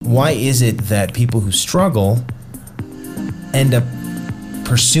why is it that people who struggle end up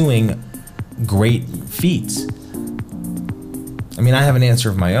pursuing great feats? I mean, I have an answer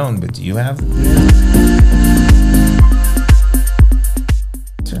of my own, but do you have?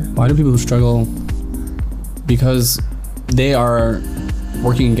 Why do people struggle? Because they are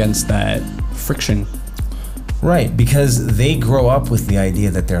working against that friction. Right, because they grow up with the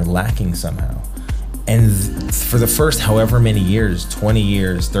idea that they're lacking somehow. And for the first however many years, 20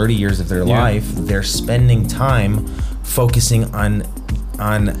 years, 30 years of their life, they're spending time focusing on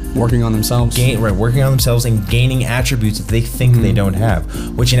working on themselves. Working on themselves and gaining attributes that they think they don't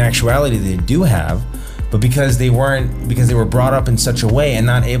have, which in actuality they do have, but because they were brought up in such a way and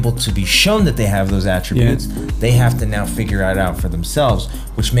not able to be shown that they have those attributes, they have to now figure it out for themselves,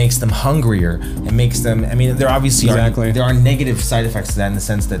 which makes them hungrier and makes them, I mean, there obviously there are negative side effects to that in the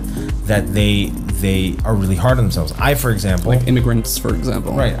sense that they are really hard on themselves. I, for example, like immigrants, for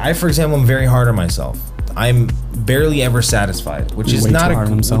example. Right. I, for example, am very hard on myself. I'm barely ever satisfied, which is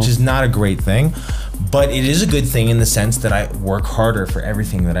not a great thing, but it is a good thing in the sense that I work harder for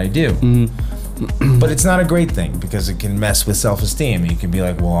everything that I do. But it's not a great thing because it can mess with self-esteem. You can be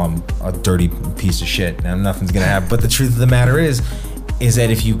like, well, I'm a dirty piece of shit and nothing's gonna happen. But the truth of the matter is that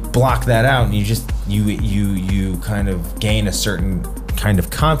if you block that out and you kind of gain a certain kind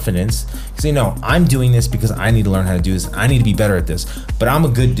of confidence, because you know, I'm doing this because I need to learn how to do this. I need to be better at this. But I'm a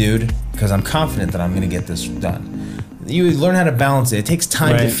good dude because I'm confident that I'm gonna get this done. You learn how to balance it. It takes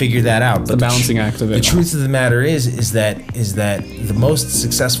time to figure that out. But the balancing act of it. The truth of the matter is that the most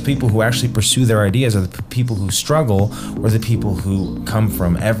successful people who actually pursue their ideas are the people who struggle, or the people who come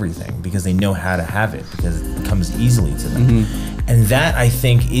from everything because they know how to have it, because it comes easily to them. And that, I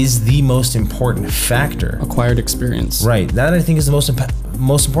think, is the most important factor. Acquired experience. Right. That, I think, is the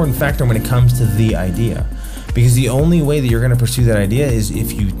most important factor when it comes to the idea. Because the only way that you're going to pursue that idea is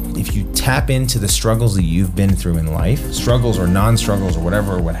if you tap into the struggles that you've been through in life, struggles or non-struggles or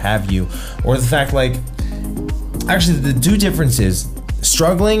whatever, or what have you, or the fact, like, actually the two differences,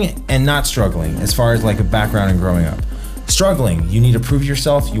 struggling and not struggling, as far as like a background and growing up. Struggling, you need to prove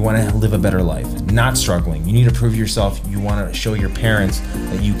yourself, you want to live a better life. Not struggling, you need to prove yourself, you want to show your parents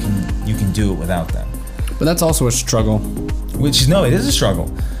that you can do it without them. But that's also a struggle. Which is, no, it is a struggle.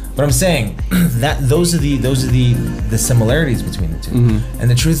 But I'm saying that those are the similarities between the two. And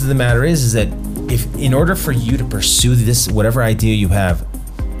the truth of the matter is that if in order for you to pursue this, whatever idea you have,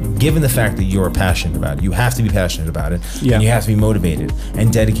 given the fact that you're passionate about it, you have to be passionate about it, and you have to be motivated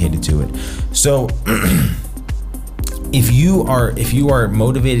and dedicated to it. So if you are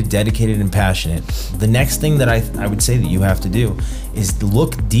motivated, dedicated, and passionate, the next thing that I would say that you have to do is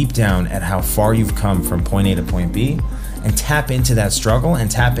look deep down at how far you've come from point A to point B, and tap into that struggle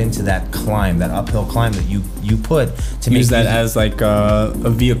and tap into that climb, that uphill climb that you put to use that as like a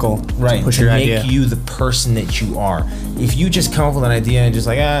vehicle, right? To push to your make idea. You the person that you are. If you just come up with an idea and just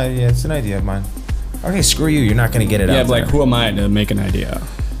like, yeah, it's an idea of mine. Okay, screw you. You're not gonna get it out. Yeah, but like, who am I to make an idea?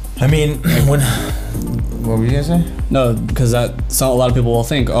 I mean, what were you gonna say? No, because a lot of people will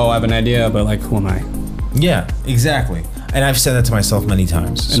think, oh, I have an idea, but like, who am I? Yeah, exactly. And I've said that to myself many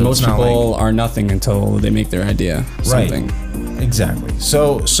times. And so most people are nothing until they make their idea something. Right. Exactly.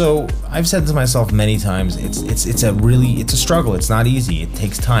 So I've said to myself many times, it's a struggle. It's not easy. It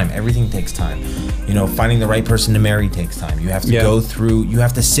takes time. Everything takes time. You know, finding the right person to marry takes time. You have to go through. You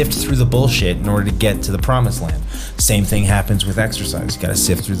have to sift through the bullshit in order to get to the promised land. Same thing happens with exercise. You got to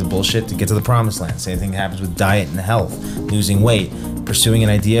sift through the bullshit to get to the promised land. Same thing happens with diet and health, losing weight, pursuing an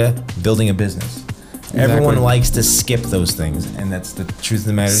idea, building a business. Exactly. Everyone likes to skip those things, and that's the truth of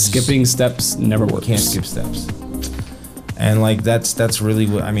the matter. Skipping steps never works. You can't skip steps. And like that's really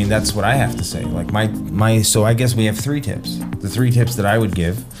what I mean. That's what I have to say. Like my so I guess we have 3 tips. The 3 tips that I would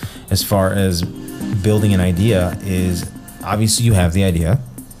give as far as building an idea is, obviously you have the idea.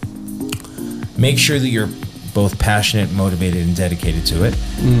 Make sure that you're both passionate, motivated, and dedicated to it.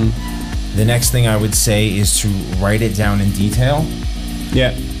 The next thing I would say is to write it down in detail.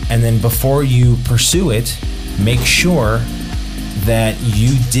 Yeah. And then before you pursue it, make sure that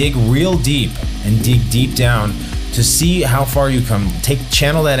you dig real deep and dig deep down to see how far you come.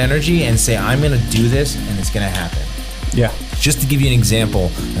 Channel that energy and say, I'm gonna do this and it's gonna happen. Yeah. Just to give you an example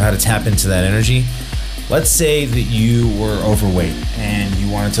of how to tap into that energy, let's say that you were overweight and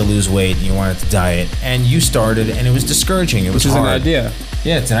you wanted to lose weight and you wanted to diet and you started and it was discouraging. It was hard. Which is an idea.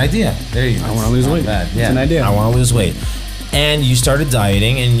 Yeah, it's an idea. There you go. I wanna lose weight. Bad. Yeah. It's an idea. I wanna lose weight. And you started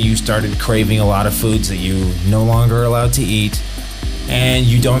dieting and you started craving a lot of foods that you no longer are allowed to eat, and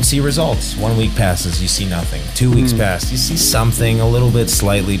you don't see results. 1 week passes, you see nothing. 2 weeks pass, you see something a little bit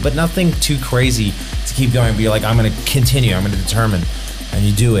slightly, but nothing too crazy to keep going. But you're like, I'm gonna continue, I'm gonna determine. and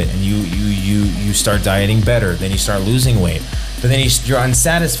you do it, and you start dieting better, then you start losing weight, but then you're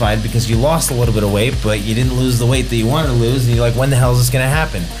unsatisfied because you lost a little bit of weight, but you didn't lose the weight that you wanted to lose, and you're like, when the hell is this going to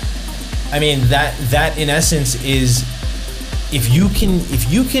happen? I mean, that in essence is, if you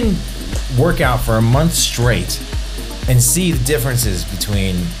can work out for a month straight and see the differences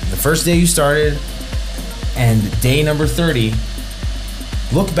between the first day you started and day number 30,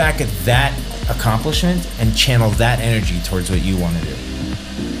 look back at that accomplishment and channel that energy towards what you want to do.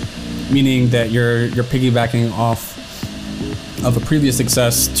 Meaning that you're piggybacking off of a previous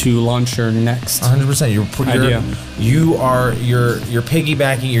success to launch your next 100%. idea. You're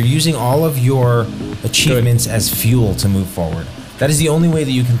piggybacking. You're using all of your achievements as fuel to move forward. That is the only way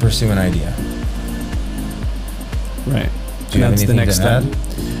that you can pursue an idea. Right. Do you have that's the anything next to add? step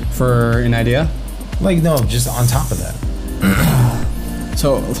for an idea. Like, no, just on top of that.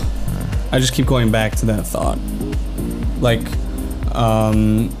 So I just keep going back to that thought. Like,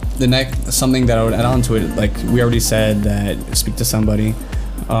 the next, something that I would add on to it, like we already said that speak to somebody.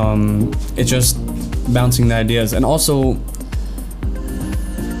 It's just bouncing the ideas, and also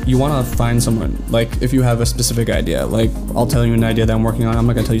you want to find someone. Like, if you have a specific idea, like I'll tell you an idea that I'm working on. I'm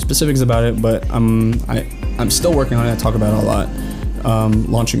not gonna tell you specifics about it, but I'm still working on it. I talk about it a lot.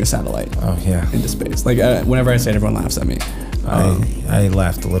 Launching a satellite. Oh yeah. Into space. Like whenever I say it, everyone laughs at me. I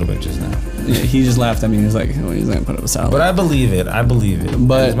laughed a little bit just now. Yeah, he just laughed at me. He's like, oh, he's gonna put up a satellite. But I believe it.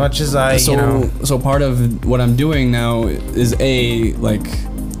 But as much as so part of what I'm doing now is like,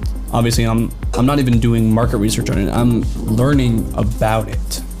 obviously I'm not even doing market research on it. I'm learning about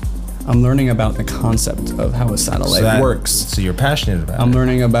it. I'm learning about the concept of how a satellite works. So you're passionate about it. I'm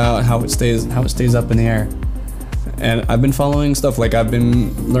learning about how it stays up in the air. And I've been following stuff, like I've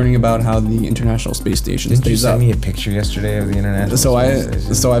been learning about how the International Space Station stays up. Did you send me a picture yesterday of the International Space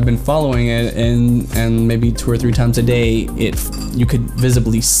Station? So I've been following it, and maybe 2 or 3 times a day, you could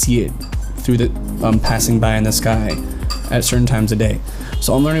visibly see it through the passing by in the sky at certain times a day.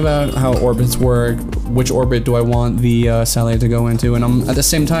 So I'm learning about how orbits work, which orbit do I want the satellite to go into, and I'm at the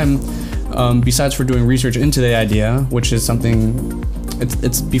same time, besides for doing research into the idea, which is something.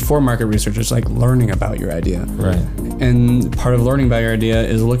 It's before market research. It's like learning about your idea. Right. And part of learning about your idea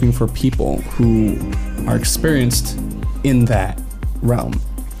is looking for people who are experienced in that realm.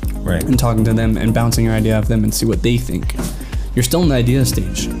 Right. And talking to them and bouncing your idea off them and see what they think. You're still in the idea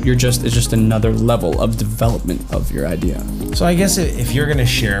stage. It's just another level of development of your idea. So I guess if you're gonna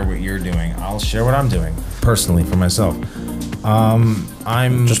share what you're doing, I'll share what I'm doing personally for myself.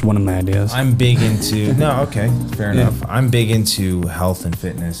 I'm just one of my ideas. I'm big into fair enough. I'm big into health and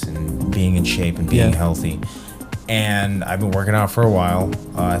fitness and being in shape and being healthy. And I've been working out for a while.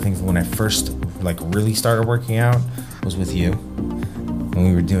 I think when I first really started working out was with you when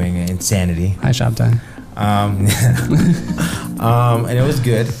we were doing Insanity. Hi, Shop Time. And it was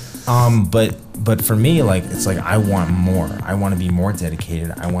good. But for me, it's like I want more. I want to be more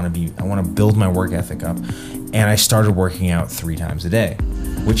dedicated. I want to build my work ethic up. And I started working out 3 times a day,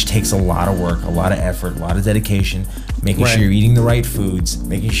 which takes a lot of work, a lot of effort, a lot of dedication, making sure you're eating the right foods,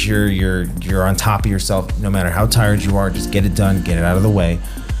 making sure you're on top of yourself, no matter how tired you are, just get it done, get it out of the way.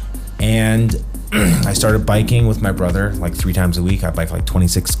 And I started biking with my brother 3 times a week. I bike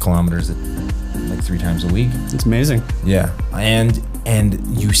 26 kilometers 3 times a week. It's amazing. Yeah. And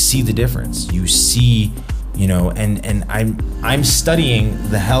you see the difference. You see, and I'm studying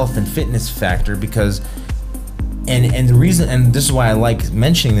the health and fitness factor because and the reason, and this is why I like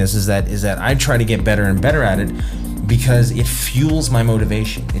mentioning this, is that I try to get better and better at it because it fuels my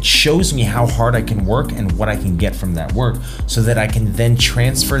motivation. It shows me how hard I can work and what I can get from that work so that I can then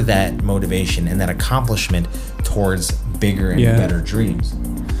transfer that motivation and that accomplishment towards bigger and better dreams.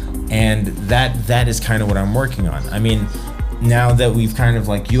 And that is kind of what I'm working on. I mean, now that we've kind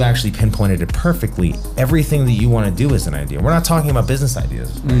of you actually pinpointed it perfectly, everything that you want to do is an idea. We're not talking about business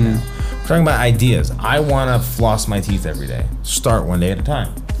ideas right now. We're talking about ideas. I want to floss my teeth every day. Start one day at a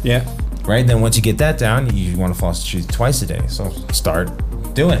time. Yeah. Right? Then once you get that down, you want to floss your teeth twice a day. So start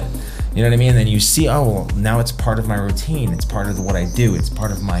doing it. You know what I mean? And then you see, oh, well, now it's part of my routine. It's part of what I do. It's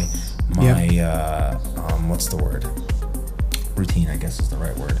part of my what's the word? Routine, I guess is the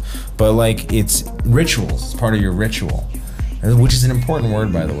right word. But it's rituals. It's part of your ritual. Which is an important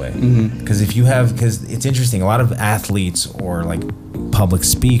word, by the way, because because it's interesting. A lot of athletes or public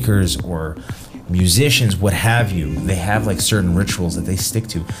speakers or musicians, what have you, they have certain rituals that they stick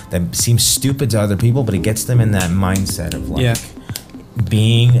to that seem stupid to other people, but it gets them in that mindset of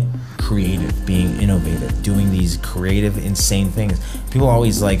being creative, being innovative, doing these creative, insane things. People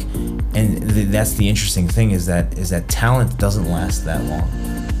always and that's the interesting thing is that talent doesn't last that long.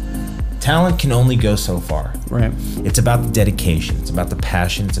 Talent can only go so far. Right. It's about the dedication. It's about the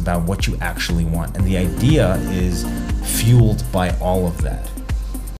passion. It's about what you actually want. And the idea is fueled by all of that.